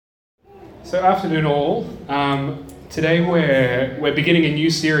So afternoon all. Today we're beginning a new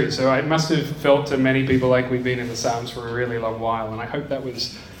series. So it must have felt to many people like we've been in the Psalms for a really long while, and I hope that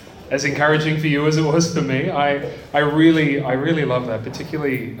was as encouraging for you as it was for me. I really love that,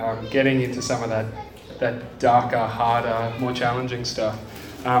 particularly getting into some of that darker, harder, more challenging stuff,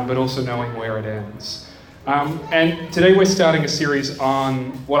 but also knowing where it ends. And today we're starting a series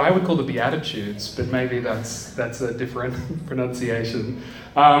on what I would call the Beatitudes, but maybe that's a different pronunciation.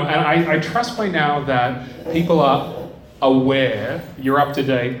 And I trust by now that people are aware, you're up to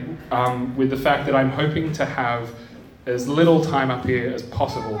date with the fact that I'm hoping to have as little time up here as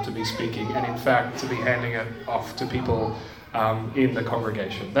possible to be speaking, and in fact to be handing it off to people in the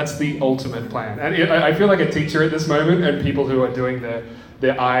congregation. That's the ultimate plan. And I feel like a teacher at this moment, and people who are doing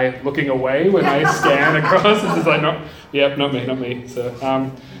their eye looking away when I scan across. It's just like, not me. So,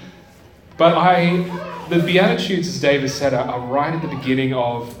 the Beatitudes, as Dave has said, are right at the beginning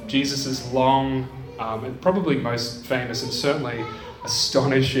of Jesus' long and probably most famous and certainly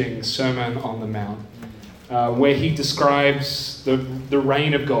astonishing Sermon on the Mount, where he describes the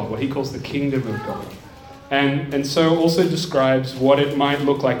reign of God, what he calls the kingdom of God. And so also describes what it might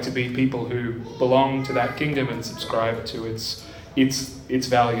look like to be people who belong to that kingdom and subscribe to its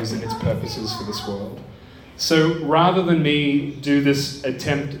values and its purposes for this world. So rather than me do this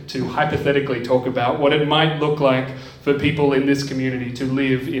attempt to hypothetically talk about what it might look like for people in this community to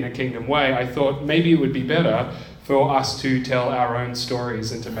live in a kingdom way, I thought maybe it would be better for us to tell our own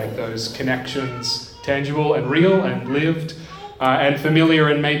stories and to make those connections tangible and real and lived and familiar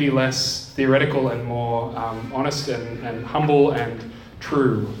and maybe less theoretical and more honest and humble and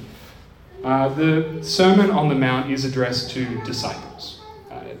true. The Sermon on the Mount is addressed to disciples.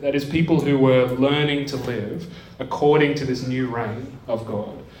 That is, people who were learning to live according to this new reign of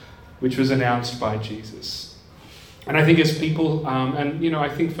God, which was announced by Jesus. And I think as people, I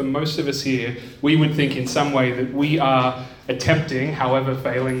think for most of us here, we would think in some way that we are attempting, however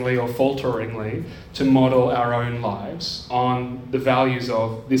failingly or falteringly, to model our own lives on the values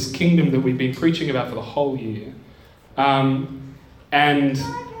of this kingdom that we've been preaching about for the whole year. And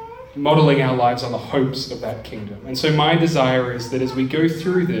modeling our lives on the hopes of that kingdom. And so my desire is that as we go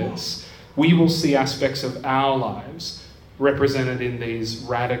through this, we will see aspects of our lives represented in these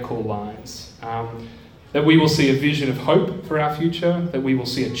radical lines. That we will see a vision of hope for our future, that we will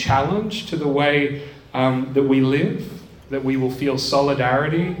see a challenge to the way that we live, that we will feel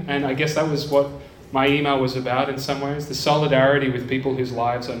solidarity. And I guess that was what my email was about in some ways, the solidarity with people whose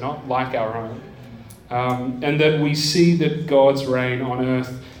lives are not like our own. And that we see that God's reign on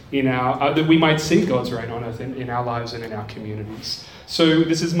earth that we might see God's reign on earth in our lives and in our communities. So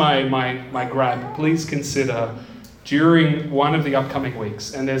this is my grab. Please consider during one of the upcoming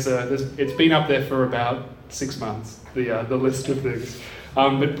weeks, and it's been up there for about 6 months, the list of things.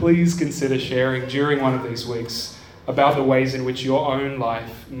 But please consider sharing during one of these weeks about the ways in which your own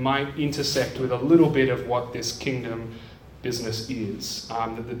life might intersect with a little bit of what this kingdom business is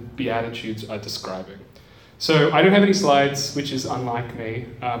that the Beatitudes are describing. So I don't have any slides, which is unlike me,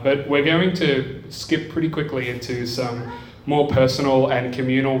 but we're going to skip pretty quickly into some more personal and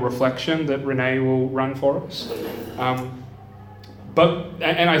communal reflection that Renee will run for us. And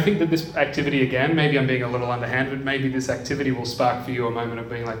I think that this activity, again, maybe I'm being a little underhanded, maybe this activity will spark for you a moment of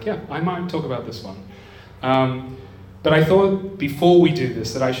being like, yeah, I might talk about this one. But I thought before we do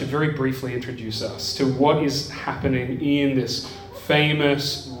this that I should very briefly introduce us to what is happening in this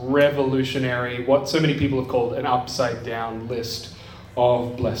famous, revolutionary, what so many people have called an upside-down list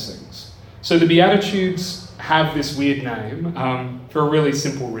of blessings. So the Beatitudes have this weird name for a really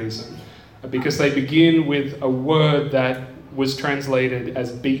simple reason, because they begin with a word that was translated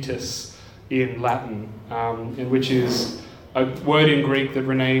as beatus in Latin, and which is a word in Greek that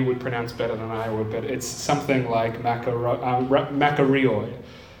Renee would pronounce better than I would, but it's something like makarioi,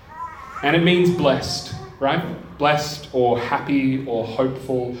 and it means blessed, right? Blessed or happy or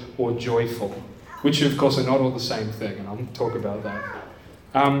hopeful or joyful, which of course are not all the same thing, and I'll talk about that.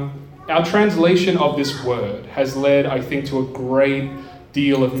 Our translation of this word has led, I think, to a great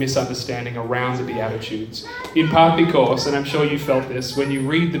deal of misunderstanding around the Beatitudes, in part because, and I'm sure you felt this, when you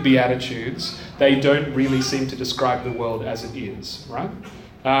read the Beatitudes, they don't really seem to describe the world as it is, right?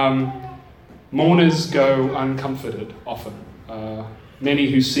 Mourners go uncomforted often.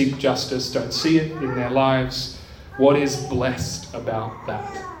 Many who seek justice don't see it in their lives. What is blessed about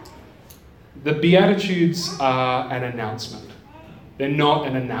that? The Beatitudes are an announcement. They're not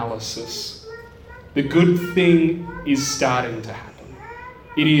an analysis. The good thing is starting to happen.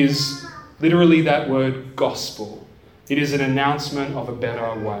 It is literally that word gospel. It is an announcement of a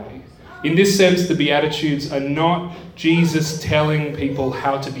better way. In this sense, the Beatitudes are not Jesus telling people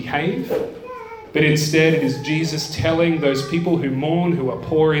how to behave, but instead it is Jesus telling those people who mourn, who are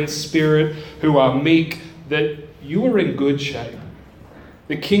poor in spirit, who are meek, that you are in good shape.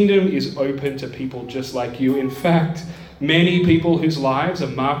 The kingdom is open to people just like you. In fact, many people whose lives are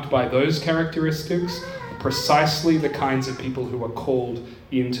marked by those characteristics are precisely the kinds of people who are called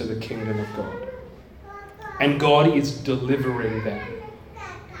into the kingdom of God. And God is delivering them.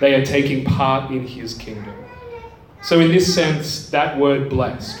 They are taking part in his kingdom. So in this sense, that word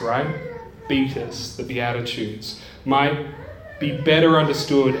blessed, right? Beatus, the Beatitudes, might be better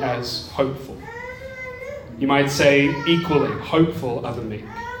understood as hopeful. You might say equally, hopeful are the meek,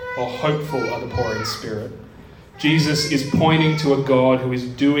 or hopeful are the poor in spirit. Jesus is pointing to a God who is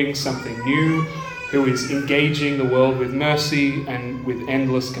doing something new, who is engaging the world with mercy and with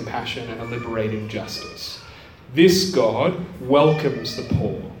endless compassion and a liberating justice. This God welcomes the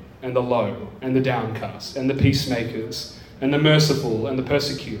poor and the low and the downcast and the peacemakers and the merciful and the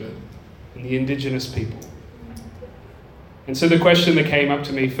persecuted and the indigenous people. And so the question that came up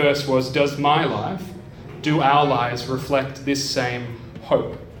to me first was, does my life, do our lives reflect this same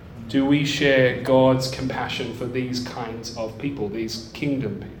hope? Do we share God's compassion for these kinds of people, these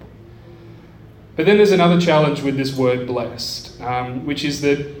kingdom people? But then there's another challenge with this word blessed, which is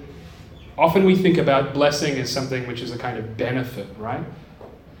that often we think about blessing as something which is a kind of benefit, right?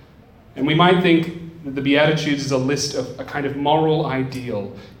 And we might think that the Beatitudes is a list of a kind of moral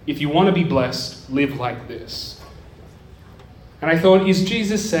ideal. If you want to be blessed, live like this. And I thought, is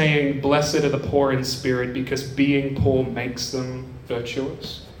Jesus saying, blessed are the poor in spirit because being poor makes them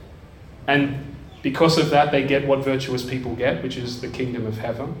virtuous? And because of that, they get what virtuous people get, which is the kingdom of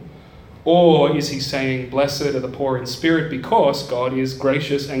heaven? Or is he saying, blessed are the poor in spirit because God is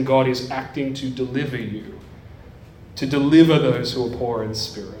gracious and God is acting to deliver you, to deliver those who are poor in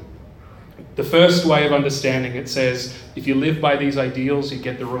spirit? The first way of understanding it says, if you live by these ideals, you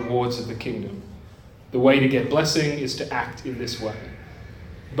get the rewards of the kingdom. The way to get blessing is to act in this way.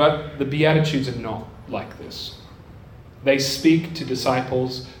 But the Beatitudes are not like this. They speak to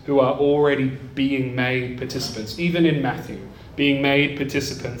disciples who are already being made participants, even in Matthew, being made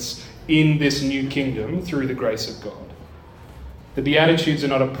participants in this new kingdom through the grace of God. The Beatitudes are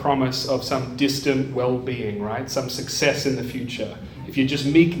not a promise of some distant well-being, right? Some success in the future. If you're just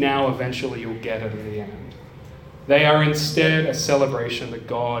meek now, eventually you'll get it in the end. They are instead a celebration that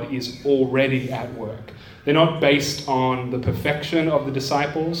God is already at work. They're not based on the perfection of the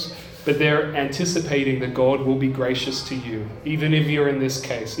disciples, but they're anticipating that God will be gracious to you, even if you're in this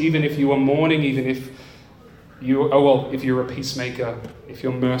case, even if you are mourning, even if if you're a peacemaker, if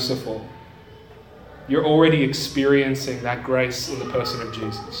you're merciful. You're already experiencing that grace in the person of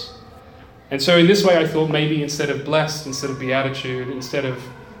Jesus. And so in this way, I thought maybe instead of blessed, instead of beatitude, instead of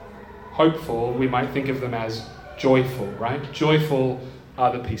hopeful, we might think of them as joyful, right? Joyful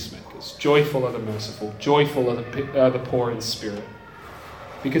are the peacemakers. Joyful are the merciful. Joyful are the poor in spirit.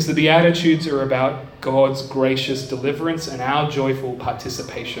 Because the Beatitudes are about God's gracious deliverance and our joyful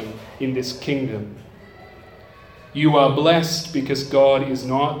participation in this kingdom. You are blessed because God is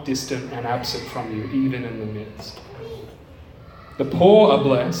not distant and absent from you, even in the midst. The poor are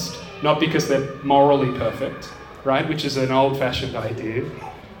blessed, not because they're morally perfect, right, which is an old-fashioned idea,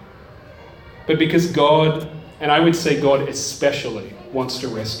 but because God, and I would say God especially, wants to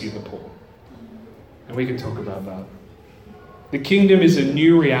rescue the poor. And we can talk about that. The kingdom is a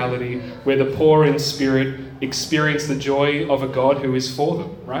new reality where the poor in spirit experience the joy of a God who is for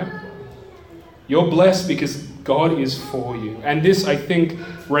them, right? You're blessed because God is for you. And this, I think,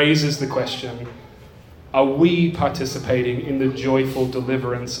 raises the question, are we participating in the joyful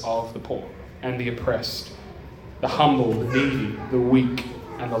deliverance of the poor and the oppressed, the humble, the needy, the weak,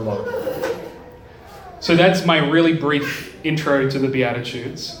 and the low? So that's my really brief intro to the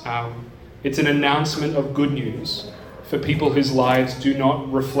Beatitudes. It's an announcement of good news for people whose lives do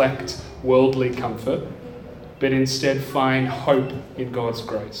not reflect worldly comfort, but instead find hope in God's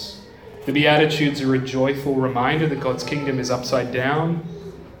grace. The Beatitudes are a joyful reminder that God's kingdom is upside down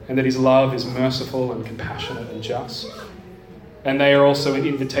and that his love is merciful and compassionate and just. And they are also an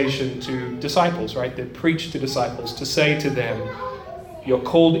invitation to disciples, right? They preach to disciples to say to them, you're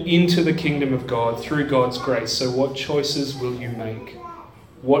called into the kingdom of God through God's grace, so what choices will you make?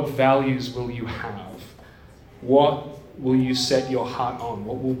 What values will you have? What will you set your heart on?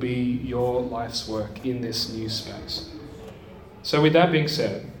 What will be your life's work in this new space? So with that being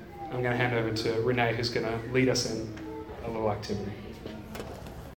said, I'm going to hand over to Renee, who's going to lead us in a little activity.